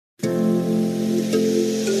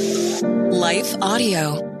Life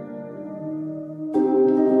Audio.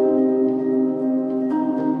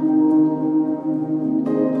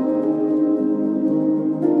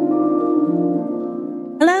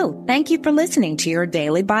 Hello, thank you for listening to your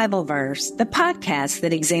Daily Bible Verse, the podcast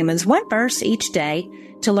that examines one verse each day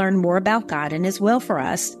to learn more about God and His will for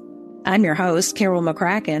us. I'm your host, Carol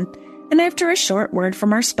McCracken, and after a short word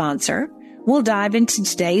from our sponsor, we'll dive into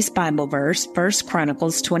today's Bible verse, 1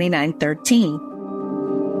 Chronicles 29:13.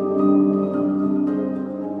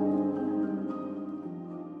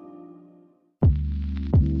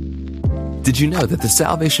 Did you know that the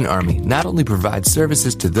Salvation Army not only provides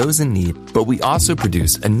services to those in need, but we also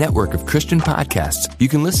produce a network of Christian podcasts you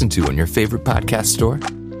can listen to on your favorite podcast store?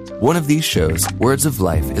 One of these shows, Words of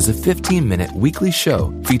Life, is a 15-minute weekly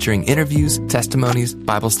show featuring interviews, testimonies,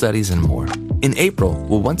 Bible studies, and more. In April,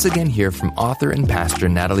 we'll once again hear from author and pastor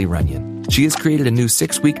Natalie Runyon. She has created a new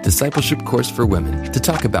 6-week discipleship course for women to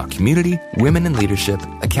talk about community, women in leadership,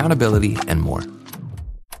 accountability, and more.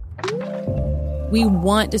 We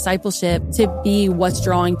want discipleship to be what's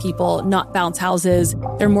drawing people, not bounce houses.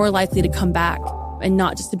 They're more likely to come back and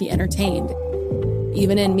not just to be entertained.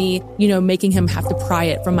 Even in me, making him have to pry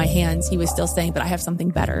it from my hands, he was still saying, but I have something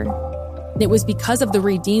better. And it was because of the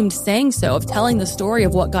redeemed saying so, of telling the story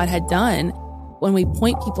of what God had done. When we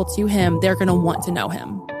point people to him, they're going to want to know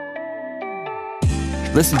him.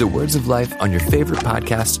 Listen to Words of Life on your favorite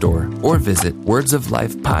podcast store or visit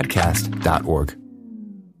wordsoflifepodcast.org.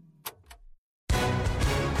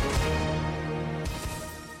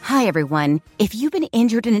 Hi, everyone. If you've been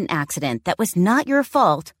injured in an accident that was not your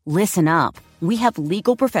fault, listen up. We have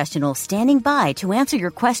legal professionals standing by to answer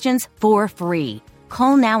your questions for free.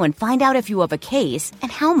 Call now and find out if you have a case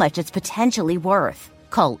and how much it's potentially worth.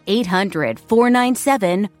 Call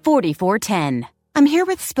 800-497-4410. I'm here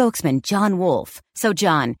with spokesman John Wolf. So,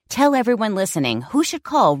 John, tell everyone listening who should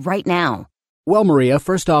call right now. Well, Maria,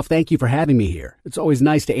 first off, thank you for having me here. It's always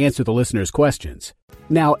nice to answer the listeners' questions.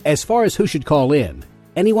 Now, as far as who should call in,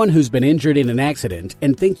 anyone who's been injured in an accident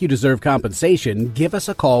and think you deserve compensation, give us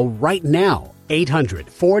a call right now.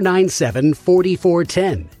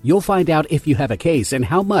 800-497-4410. You'll find out if you have a case and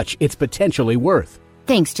how much it's potentially worth.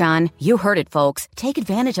 Thanks, John. You heard it, folks. Take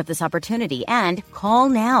advantage of this opportunity and call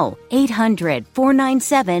now.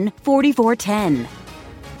 800-497-4410.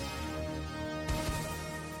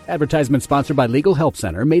 Advertisement sponsored by Legal Help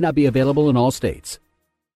Center. May not be available in all states.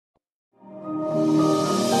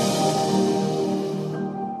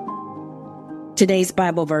 Today's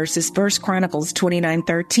Bible verse is 1 Chronicles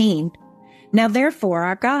 29:13. Now therefore,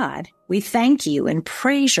 our God, we thank you and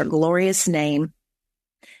praise your glorious name.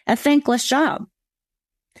 A thankless job.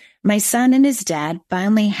 My son and his dad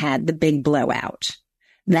finally had the big blowout.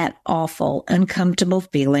 That awful, uncomfortable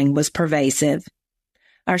feeling was pervasive.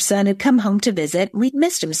 Our son had come home to visit. We'd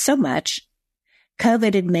missed him so much.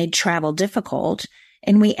 COVID had made travel difficult,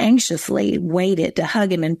 and we anxiously waited to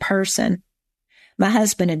hug him in person. My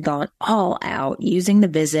husband had gone all out, using the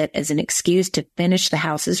visit as an excuse to finish the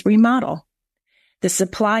house's remodel. The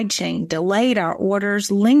supply chain delayed our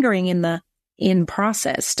orders, lingering in the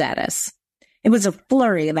in-process status. It was a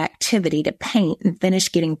flurry of activity to paint and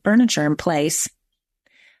finish getting furniture in place.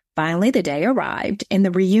 Finally, the day arrived, and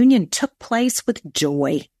the reunion took place with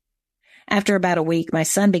joy. After about a week, my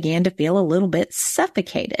son began to feel a little bit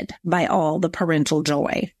suffocated by all the parental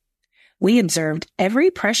joy. We observed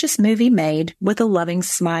every precious movie made with a loving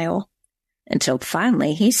smile, until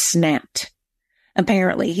finally he snapped.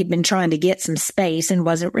 Apparently, he'd been trying to get some space and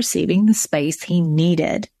wasn't receiving the space he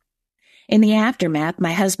needed. In the aftermath,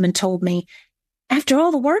 my husband told me, "After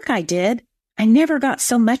all the work I did, I never got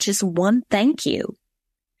so much as one thank you."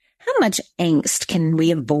 How much angst can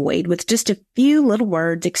we avoid with just a few little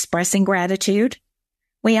words expressing gratitude?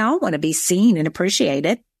 We all want to be seen and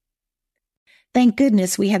appreciated. Thank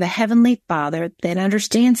goodness we have a Heavenly Father that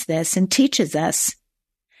understands this and teaches us.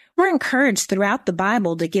 We're encouraged throughout the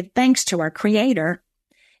Bible to give thanks to our Creator,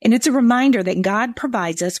 and it's a reminder that God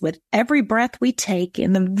provides us with every breath we take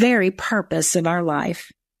in the very purpose of our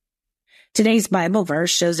life. Today's Bible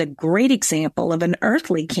verse shows a great example of an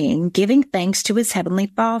earthly king giving thanks to his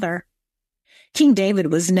Heavenly Father. King David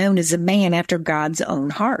was known as a man after God's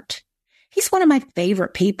own heart. He's one of my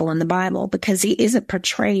favorite people in the Bible because he isn't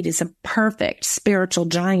portrayed as a perfect spiritual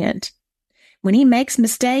giant. When he makes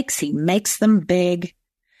mistakes, he makes them big,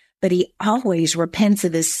 but he always repents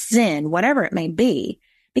of his sin, whatever it may be,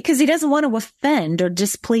 because he doesn't want to offend or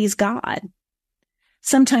displease God.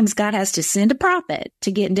 Sometimes God has to send a prophet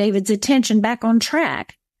to get David's attention back on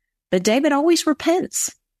track, but David always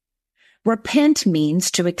repents. Repent means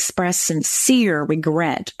to express sincere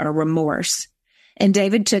regret or remorse. And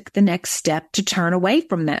David took the next step to turn away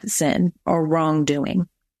from that sin or wrongdoing.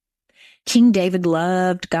 King David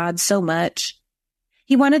loved God so much.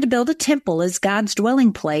 He wanted to build a temple as God's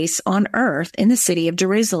dwelling place on earth in the city of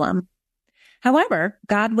Jerusalem. However,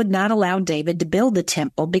 God would not allow David to build the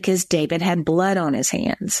temple because David had blood on his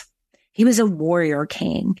hands. He was a warrior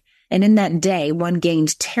king, and in that day, one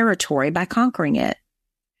gained territory by conquering it.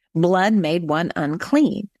 Blood made one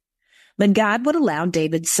unclean. But God would allow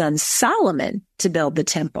David's son Solomon to build the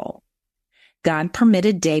temple. God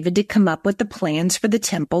permitted David to come up with the plans for the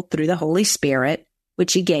temple through the Holy Spirit,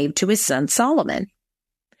 which he gave to his son Solomon.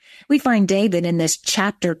 We find David in this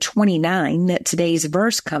chapter 29 that today's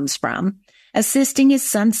verse comes from, assisting his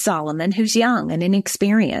son Solomon, who's young and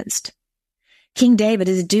inexperienced. King David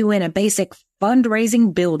is doing a basic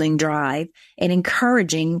fundraising building drive and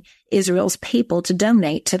encouraging Israel's people to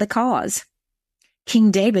donate to the cause.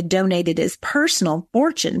 King David donated his personal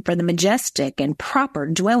fortune for the majestic and proper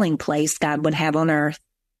dwelling place God would have on earth.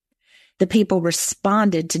 The people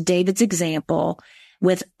responded to David's example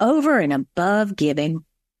with over and above giving.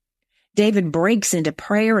 David breaks into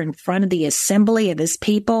prayer in front of the assembly of his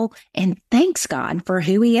people and thanks God for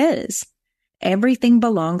who he is. Everything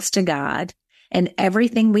belongs to God, and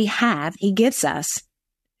everything we have, he gives us.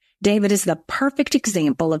 David is the perfect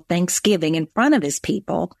example of thanksgiving in front of his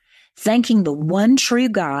people, thanking the one true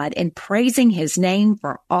God and praising his name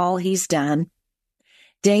for all he's done.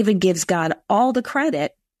 David gives God all the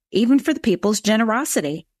credit, even for the people's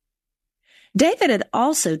generosity. David had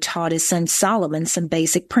also taught his son Solomon some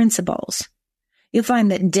basic principles. You'll find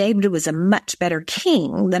that David was a much better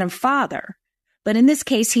king than a father, but in this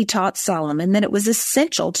case he taught Solomon that it was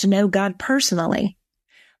essential to know God personally.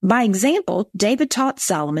 By example, David taught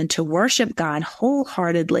Solomon to worship God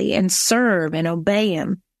wholeheartedly and serve and obey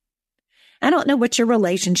him. I don't know what your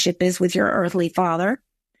relationship is with your earthly father.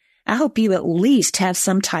 I hope you at least have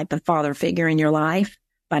some type of father figure in your life.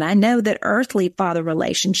 But I know that earthly father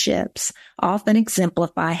relationships often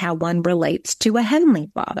exemplify how one relates to a heavenly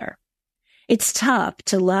father. It's tough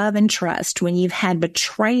to love and trust when you've had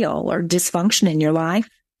betrayal or dysfunction in your life.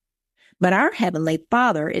 But our heavenly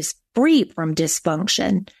Father is free from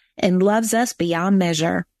dysfunction and loves us beyond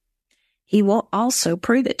measure. He will also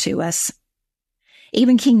prove it to us.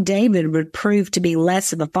 Even King David would prove to be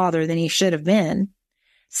less of a father than he should have been.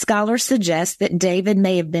 Scholars suggest that David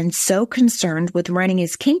may have been so concerned with running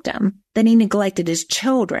his kingdom that he neglected his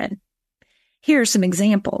children. Here are some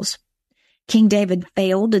examples. King David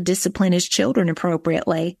failed to discipline his children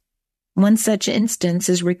appropriately. One such instance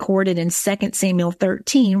is recorded in 2 Samuel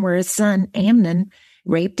 13, where his son Amnon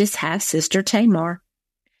raped his half-sister Tamar.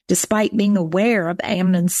 Despite being aware of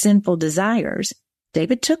Amnon's sinful desires,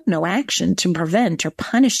 David took no action to prevent or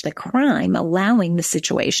punish the crime, allowing the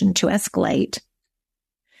situation to escalate.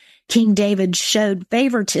 King David showed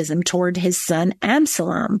favoritism toward his son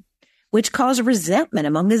Absalom, which caused resentment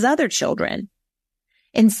among his other children.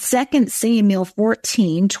 In 2 Samuel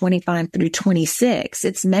 14, 25 through 26,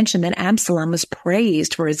 it's mentioned that Absalom was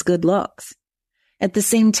praised for his good looks. At the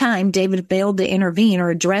same time, David failed to intervene or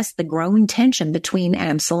address the growing tension between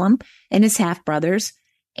Absalom and his half-brothers,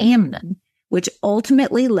 Amnon, which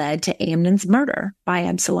ultimately led to Amnon's murder by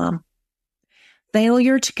Absalom.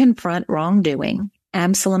 Failure to confront wrongdoing,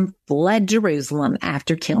 Absalom fled Jerusalem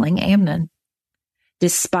after killing Amnon.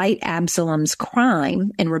 Despite Absalom's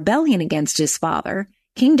crime and rebellion against his father,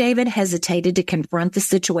 King David hesitated to confront the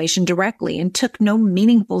situation directly and took no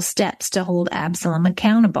meaningful steps to hold Absalom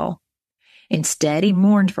accountable. Instead, he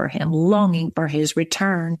mourned for him, longing for his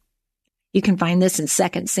return. You can find this in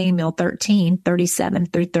 2 Samuel 13, 37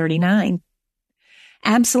 through 39.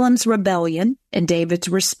 Absalom's rebellion and David's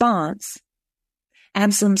response.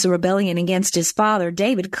 Absalom's rebellion against his father,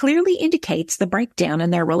 David, clearly indicates the breakdown in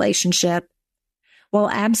their relationship. While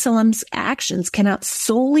Absalom's actions cannot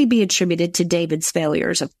solely be attributed to David's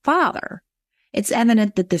failures of father, it's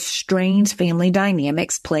evident that the strained family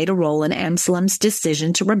dynamics played a role in Absalom's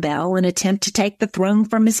decision to rebel and attempt to take the throne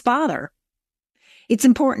from his father. It's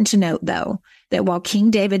important to note, though, that while King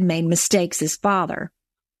David made mistakes as father,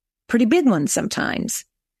 pretty big ones sometimes,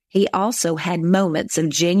 he also had moments of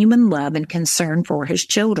genuine love and concern for his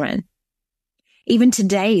children. Even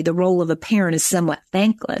today, the role of a parent is somewhat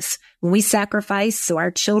thankless when we sacrifice so our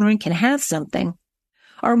children can have something,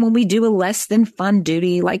 or when we do a less than fun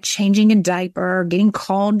duty like changing a diaper or getting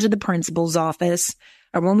called to the principal's office,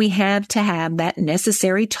 or when we have to have that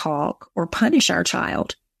necessary talk or punish our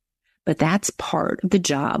child. But that's part of the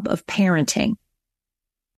job of parenting.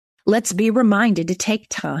 Let's be reminded to take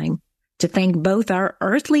time to thank both our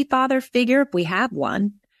earthly father figure, if we have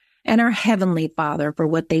one, and our heavenly Father for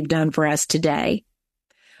what they've done for us today.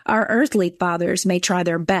 Our earthly fathers may try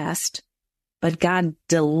their best, but God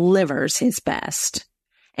delivers his best.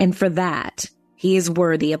 And for that, he is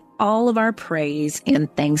worthy of all of our praise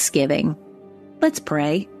and thanksgiving. Let's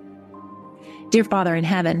pray. Dear Father in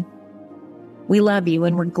heaven, we love you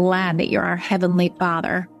and we're glad that you're our heavenly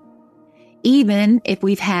Father. Even if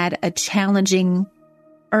we've had a challenging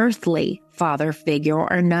earthly father figure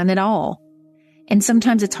or none at all. And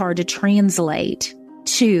sometimes it's hard to translate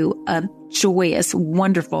to a joyous,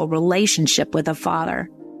 wonderful relationship with a father.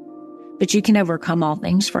 But you can overcome all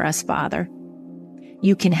things for us, Father.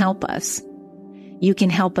 You can help us. You can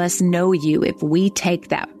help us know you if we take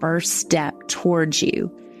that first step towards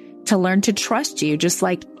you, to learn to trust you just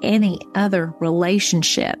like any other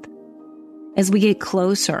relationship. As we get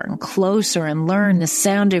closer and closer and learn the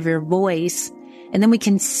sound of your voice, and then we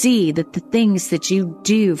can see that the things that you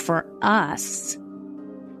do for us,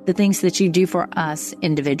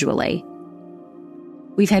 individually.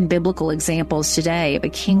 We've had biblical examples today of a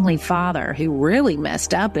kingly father who really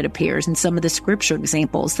messed up, it appears, in some of the scripture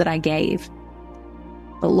examples that I gave.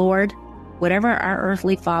 But Lord, whatever our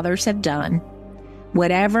earthly fathers have done,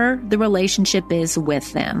 whatever the relationship is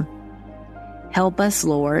with them, help us,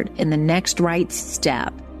 Lord, in the next right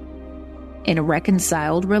step, in a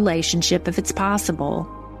reconciled relationship if it's possible,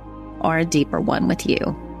 or a deeper one with you.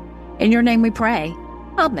 In your name we pray.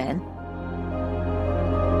 Amen.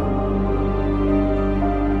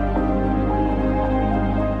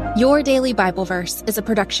 Your Daily Bible Verse is a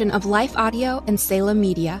production of Life Audio and Salem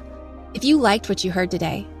Media. If you liked what you heard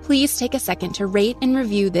today, please take a second to rate and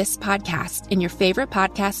review this podcast in your favorite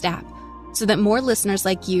podcast app so that more listeners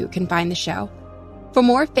like you can find the show. For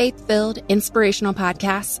more faith-filled, inspirational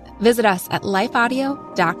podcasts, visit us at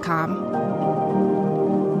lifeaudio.com.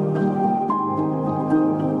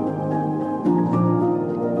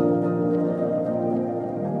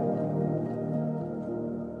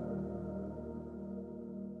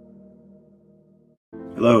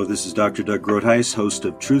 Hello, this is Dr. Doug Groothuis, host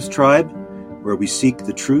of Truth Tribe, where we seek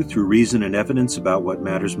the truth through reason and evidence about what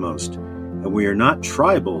matters most. And we are not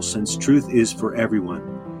tribal, since truth is for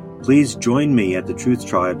everyone. Please join me at the Truth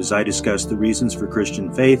Tribe as I discuss the reasons for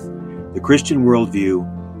Christian faith, the Christian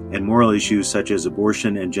worldview, and moral issues such as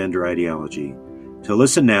abortion and gender ideology. To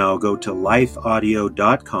listen now, go to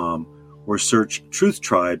lifeaudio.com or search Truth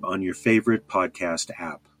Tribe on your favorite podcast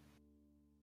app.